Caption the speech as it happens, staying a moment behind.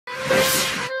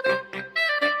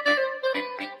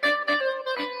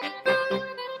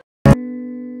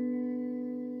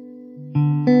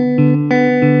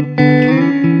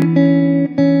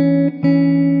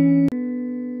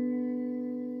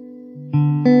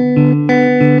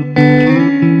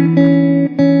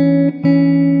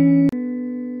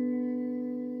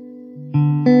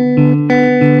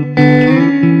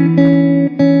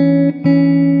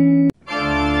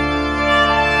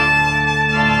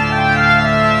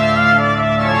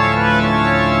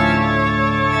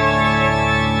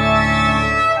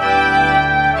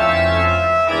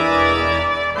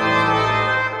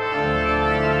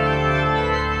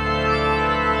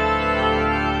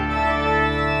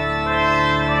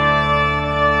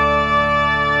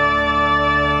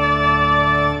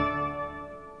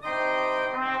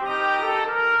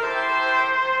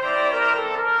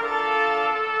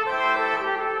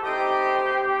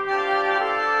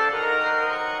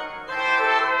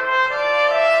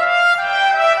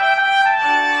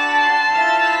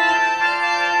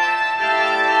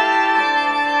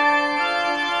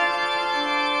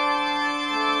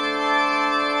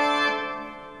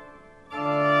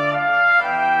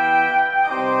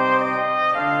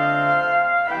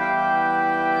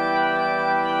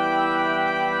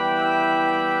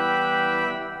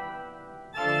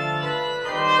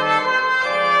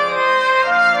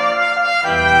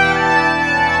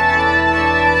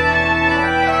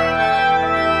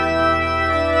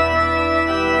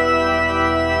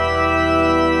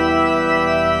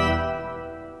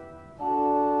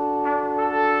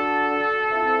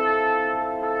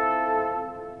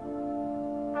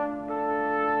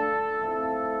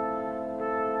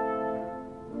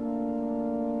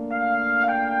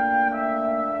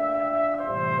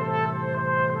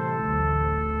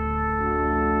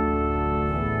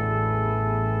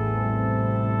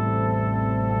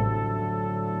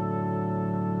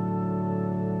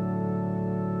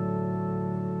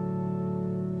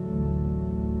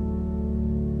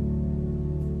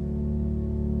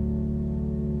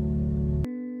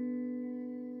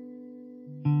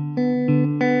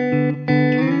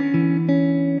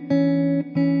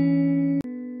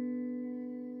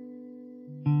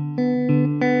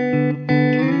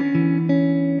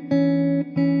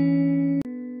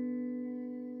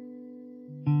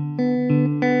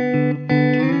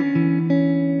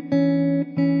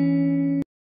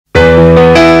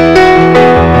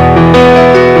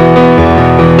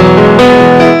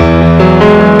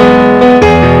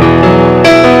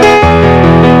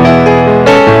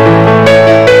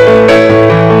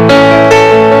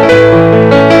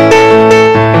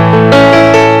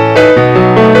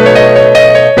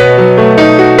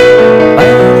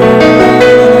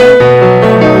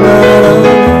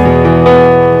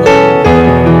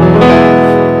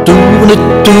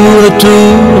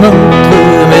tourne entre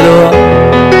mes doigts.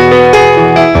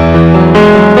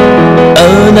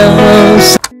 Un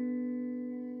instant.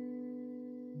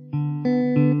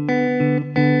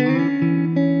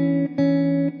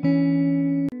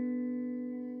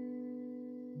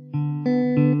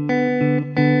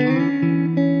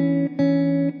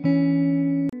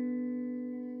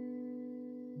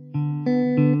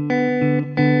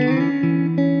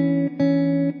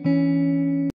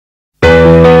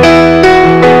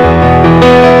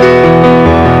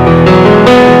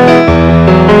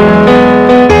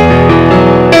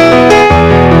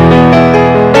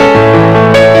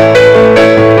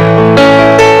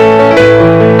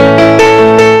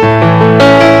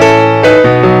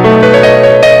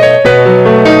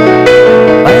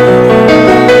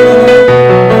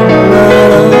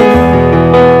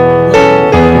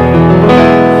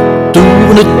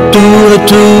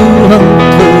 Tourne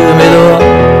entre mes doigts.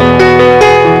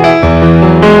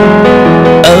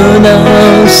 Un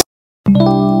instant.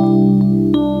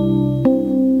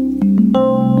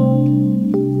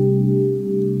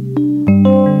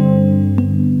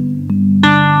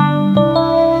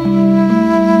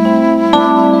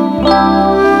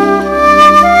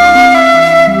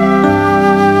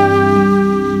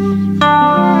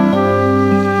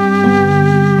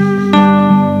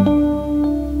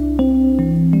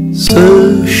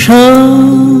 Ce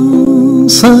chant,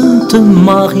 Sainte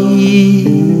Marie,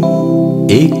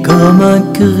 est comme un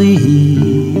cri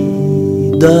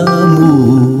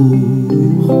d'amour.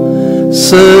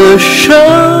 Ce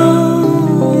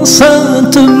chant,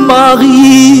 Sainte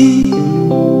Marie,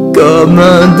 comme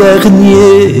un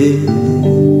dernier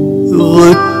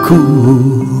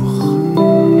recours.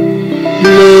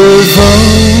 Le vent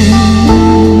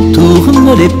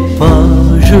tourne les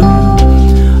pages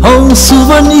en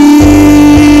souvenir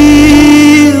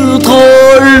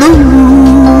trop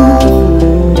lourd.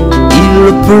 Il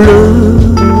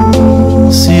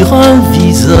pleut sur un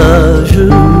visage,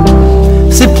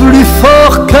 c'est plus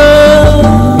fort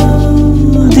qu'un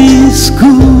discours.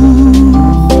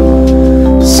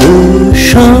 Ce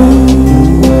chant,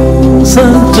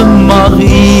 Sainte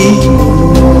Marie,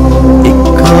 est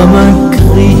comme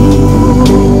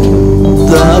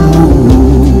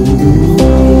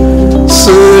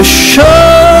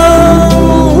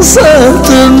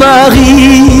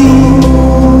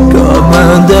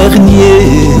dernier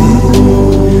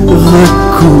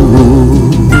recours.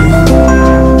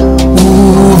 Où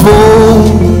vont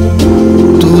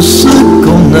tous ceux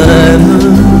qu'on aime?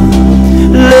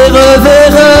 Les reverrai-je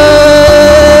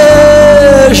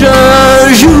un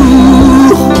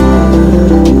jour?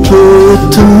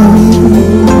 Peut-on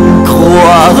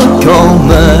croire quand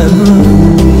même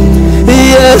et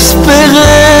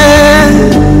espérer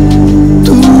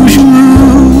toujours?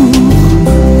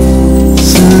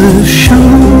 Ce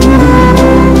chant,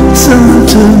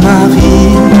 Sainte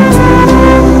Marie,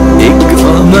 est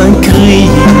comme un cri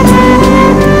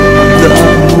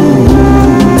d'amour.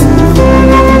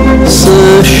 Ce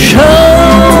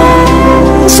chant,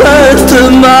 Sainte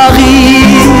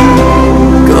Marie,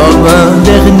 comme un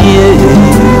dernier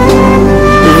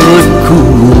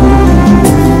recours.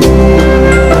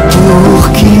 Pour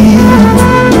qui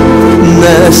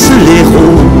naissent les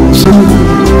roses,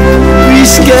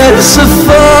 puisqu'elles se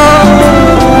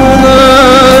fanent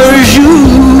un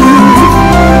jour?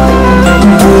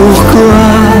 Pourquoi,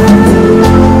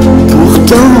 pour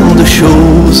tant de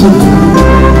choses,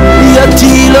 y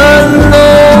a-t-il un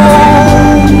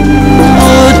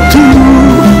retour?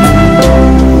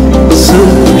 Ce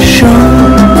chant,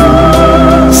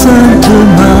 Sainte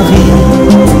Marie,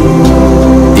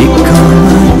 est comme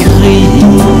un cri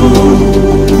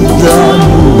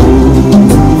d'amour.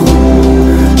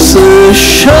 Ce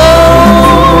chant,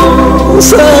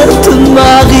 Sainte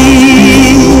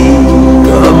Marie,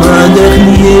 comme un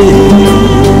dernier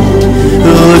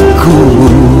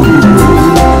recours.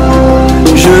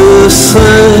 Je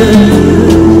sais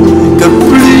que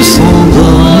plus on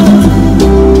donne,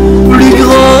 plus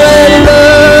grand est le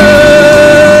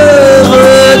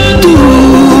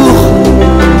retour.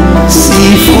 Si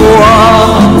froid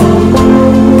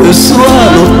que soit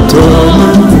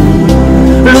l'automne,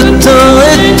 le temps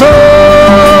est au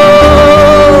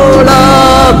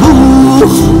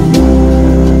labour.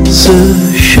 Ce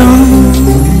chant,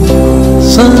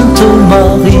 Sainte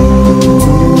Marie,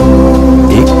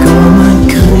 est comme un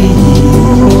cri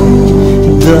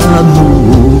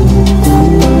d'amour.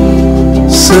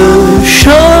 Ce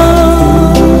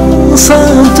chant,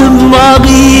 Sainte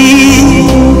Marie,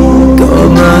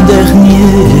 comme un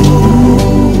dernier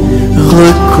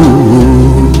recours.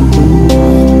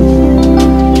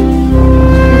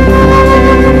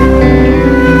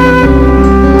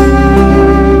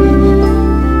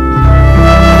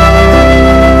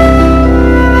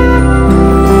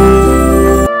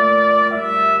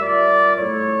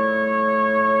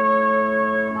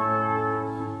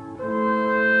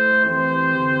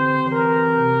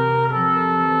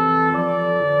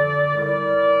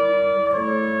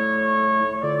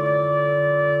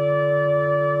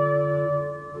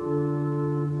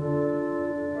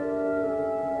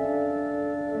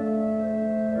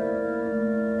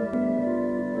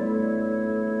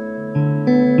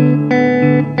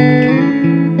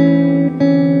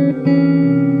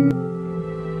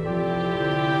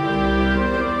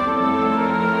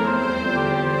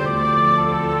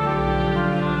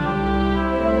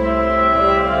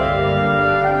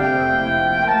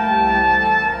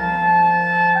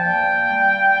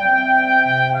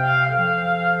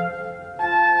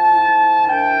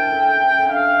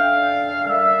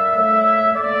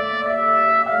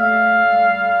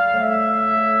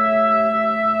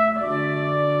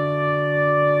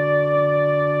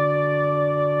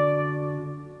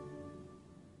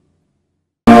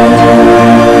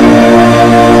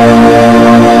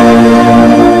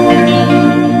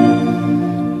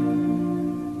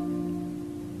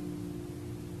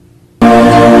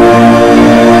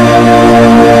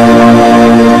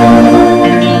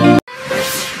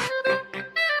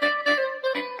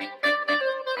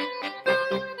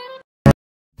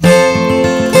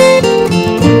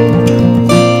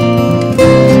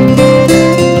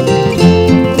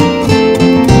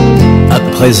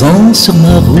 Présent sur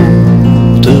ma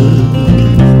route,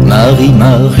 Marie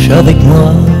marche avec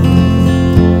moi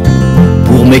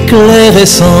pour m'éclairer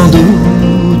sans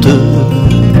doute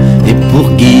et pour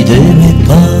guider mes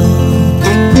pas.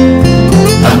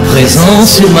 À présent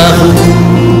sur ma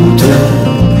route,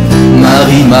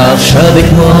 Marie marche avec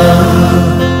moi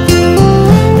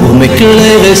pour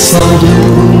m'éclairer sans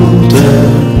doute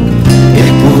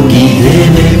et pour guider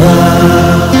mes pas.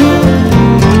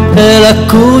 Elle a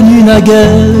connu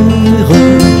naguère,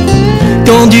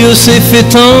 quand Dieu s'est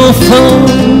fait enfant,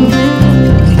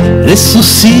 les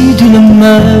soucis d'une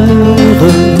mère.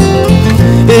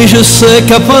 Et je sais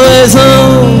qu'à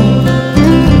présent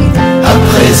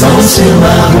sur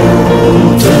ma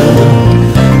route,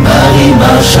 Marie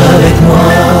marche avec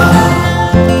moi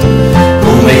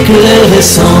pour m'éclairer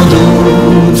sans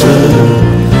doute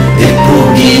et pour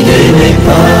guider mes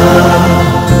pas.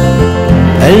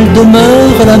 Elle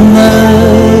demeure la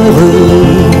mère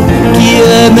qui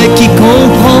aime et qui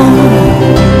comprend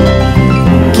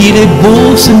qu'il est beau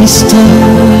ce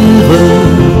mystère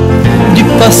du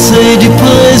passé, du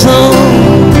présent.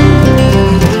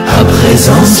 À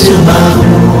présent sur ma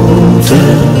route,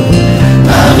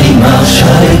 Marie marche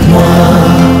avec moi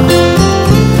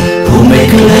pour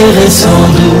m'éclairer sans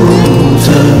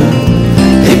doute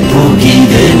et pour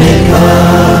guider mes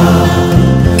pas.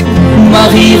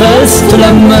 Marie reste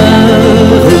la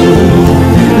mère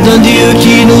d'un Dieu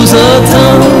qui nous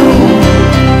attend.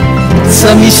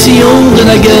 Sa mission de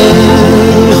la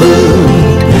guerre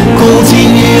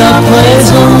continue à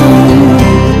présent.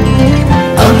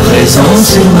 À présent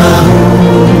sur ma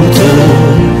route,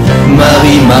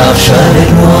 Marie marche avec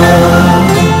moi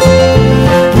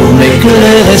pour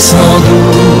m'éclairer sans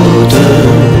doute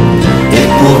et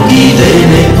pour guider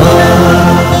mes pas.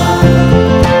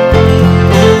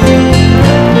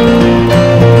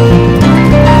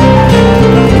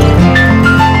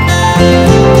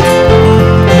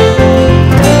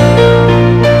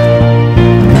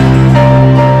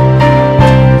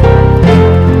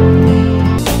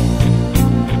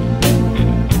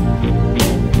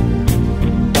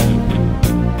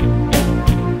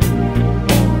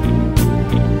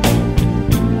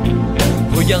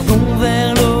 Regardons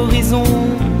vers l'horizon,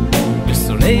 le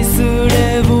soleil se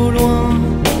lève au loin.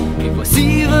 Et voici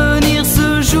venir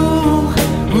ce jour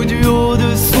où du haut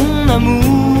de son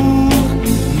amour,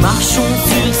 marchons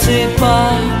sur ses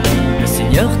pas, le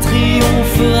Seigneur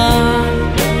triomphera.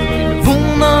 Élevons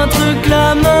notre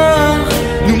clameur,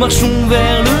 nous marchons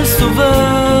vers le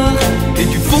Sauveur. Et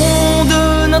du fond de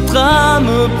notre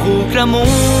âme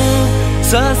proclamons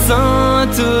sa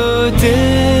sainteté.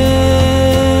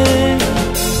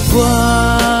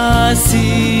 Voici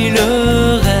le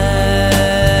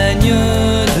règne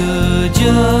de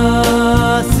Dieu,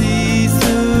 si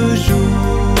ce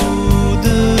jour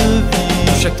de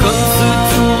vie. Chaque homme se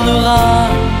tournera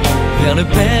vers le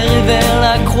Père et vers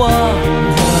la croix.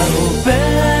 Gloire au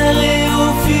Père et au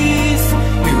Fils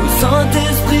et au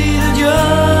Saint-Esprit de Dieu.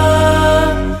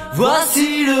 Voici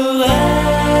le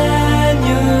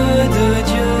règne de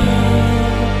Dieu.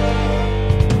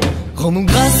 Rendons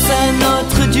grâce à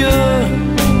notre Dieu,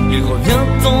 il revient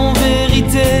en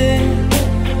vérité.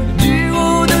 Du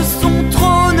haut de son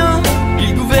trône,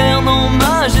 il gouverne en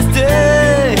majesté.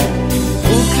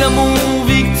 Proclamons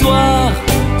victoire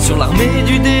sur l'armée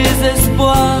du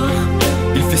désespoir.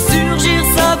 Il fait surgir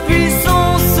sa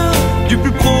puissance du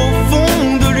plus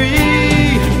profond de lui.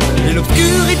 Et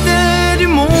l'obscurité du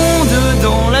monde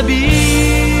dans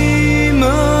l'abîme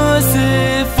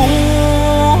s'effondre.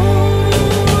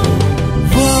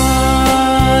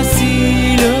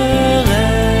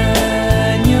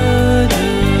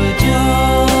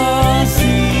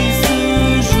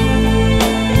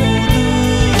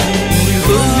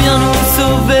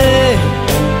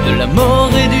 De la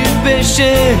mort et du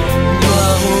péché,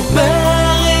 gloire au Père.